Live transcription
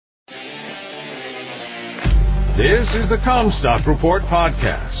This is the Comstock Report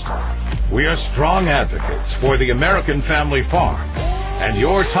podcast. We are strong advocates for the American family farm and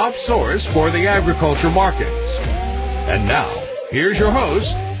your top source for the agriculture markets. And now, here's your host,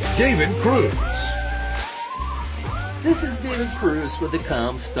 David Cruz. This is David Cruz with the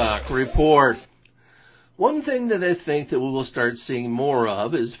Comstock Report. One thing that I think that we will start seeing more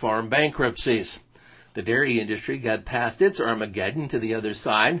of is farm bankruptcies. The dairy industry got past its Armageddon to the other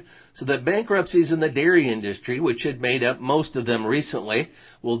side, so that bankruptcies in the dairy industry, which had made up most of them recently,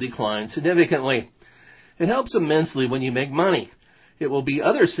 will decline significantly. It helps immensely when you make money. It will be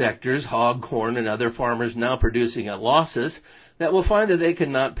other sectors, hog, corn, and other farmers now producing at losses, that will find that they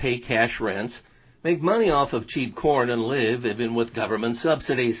cannot pay cash rents, make money off of cheap corn, and live even with government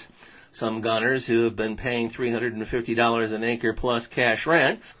subsidies. Some gunners who have been paying $350 an acre plus cash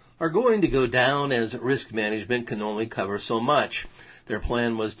rent are going to go down as risk management can only cover so much. Their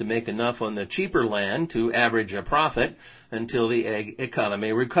plan was to make enough on the cheaper land to average a profit until the ag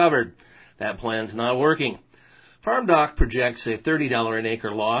economy recovered. That plan's not working. FarmDoc projects a $30 an acre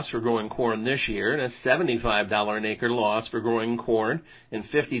loss for growing corn this year and a $75 an acre loss for growing corn and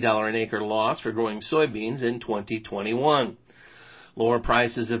 $50 an acre loss for growing soybeans in 2021. Lower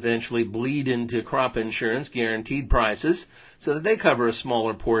prices eventually bleed into crop insurance guaranteed prices so that they cover a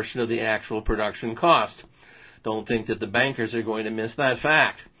smaller portion of the actual production cost. Don't think that the bankers are going to miss that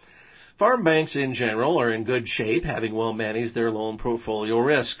fact. Farm banks in general are in good shape, having well managed their loan portfolio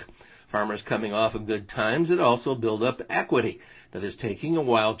risk. Farmers coming off of good times that also build up equity that is taking a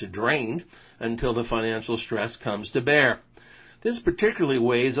while to drain until the financial stress comes to bear. This particularly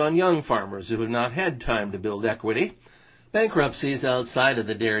weighs on young farmers who have not had time to build equity. Bankruptcies outside of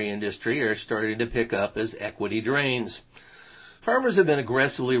the dairy industry are starting to pick up as equity drains. Farmers have been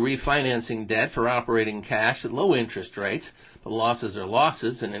aggressively refinancing debt for operating cash at low interest rates, but losses are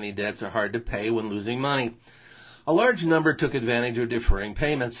losses and any debts are hard to pay when losing money. A large number took advantage of deferring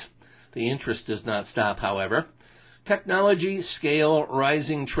payments. The interest does not stop, however. Technology, scale,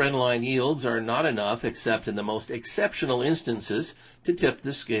 rising trendline yields are not enough except in the most exceptional instances to tip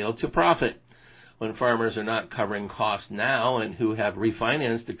the scale to profit. When farmers are not covering costs now and who have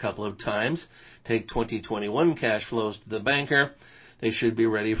refinanced a couple of times take 2021 cash flows to the banker, they should be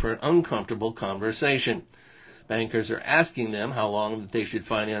ready for an uncomfortable conversation. Bankers are asking them how long they should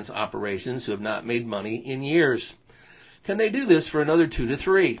finance operations who have not made money in years. Can they do this for another 2 to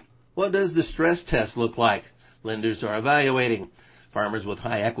 3? What does the stress test look like? Lenders are evaluating. Farmers with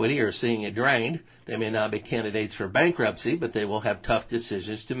high equity are seeing it drained. They may not be candidates for bankruptcy, but they will have tough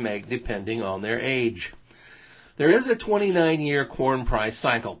decisions to make depending on their age. There is a 29-year corn price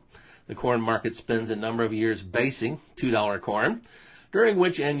cycle. The corn market spends a number of years basing $2 corn, during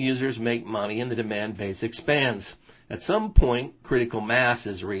which end users make money and the demand base expands. At some point, critical mass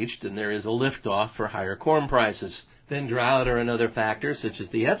is reached and there is a liftoff for higher corn prices. Then drought or another factor, such as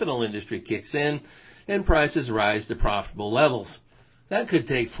the ethanol industry, kicks in and prices rise to profitable levels. That could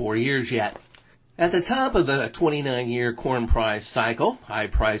take 4 years yet. At the top of the 29-year corn price cycle, high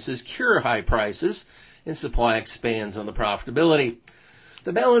prices cure high prices, and supply expands on the profitability.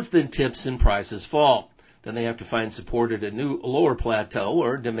 The balance then tips and prices fall. Then they have to find support at a new lower plateau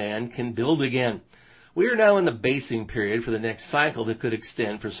or demand can build again. We are now in the basing period for the next cycle that could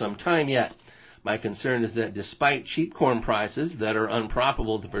extend for some time yet. My concern is that despite cheap corn prices that are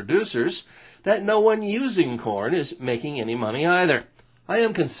unprofitable to producers, that no one using corn is making any money either. I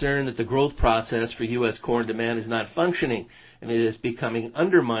am concerned that the growth process for U.S. corn demand is not functioning, and it is becoming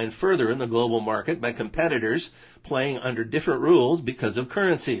undermined further in the global market by competitors playing under different rules because of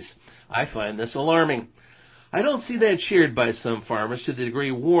currencies. I find this alarming. I don't see that shared by some farmers to the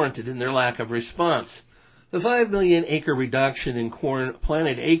degree warranted in their lack of response. The 5 million acre reduction in corn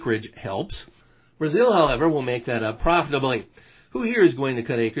planted acreage helps. Brazil, however, will make that up profitably. Who here is going to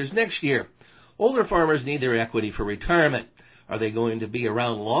cut acres next year? Older farmers need their equity for retirement. Are they going to be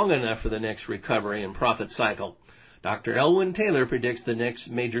around long enough for the next recovery and profit cycle? Dr. Elwin Taylor predicts the next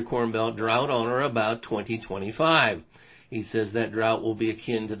major Corn Belt drought on or about 2025. He says that drought will be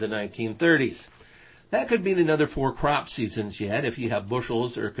akin to the 1930s. That could mean another 4 crop seasons yet if you have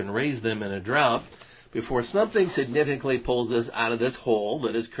bushels or can raise them in a drought before something significantly pulls us out of this hole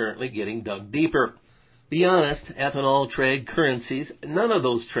that is currently getting dug deeper. Be honest, ethanol, trade, currencies, none of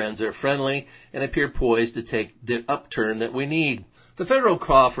those trends are friendly and appear poised to take the upturn that we need. The federal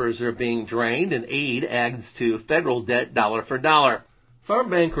coffers are being drained and aid adds to federal debt dollar for dollar. Farm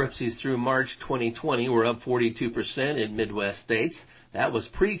bankruptcies through March 2020 were up 42% in Midwest states. That was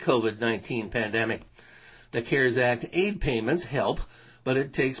pre-COVID-19 pandemic. The CARES Act aid payments help, but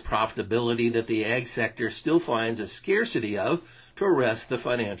it takes profitability that the ag sector still finds a scarcity of to arrest the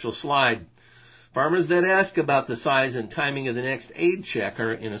financial slide. Farmers that ask about the size and timing of the next aid check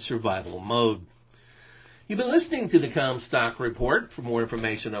are in a survival mode. You've been listening to the Comstock Report. For more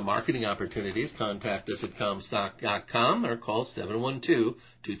information on marketing opportunities, contact us at Comstock.com or call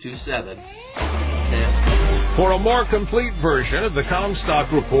 712-227-1010. For a more complete version of the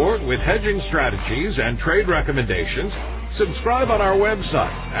Comstock Report with hedging strategies and trade recommendations, subscribe on our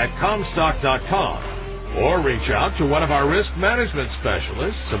website at Comstock.com or reach out to one of our risk management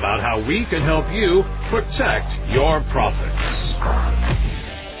specialists about how we can help you protect your profits.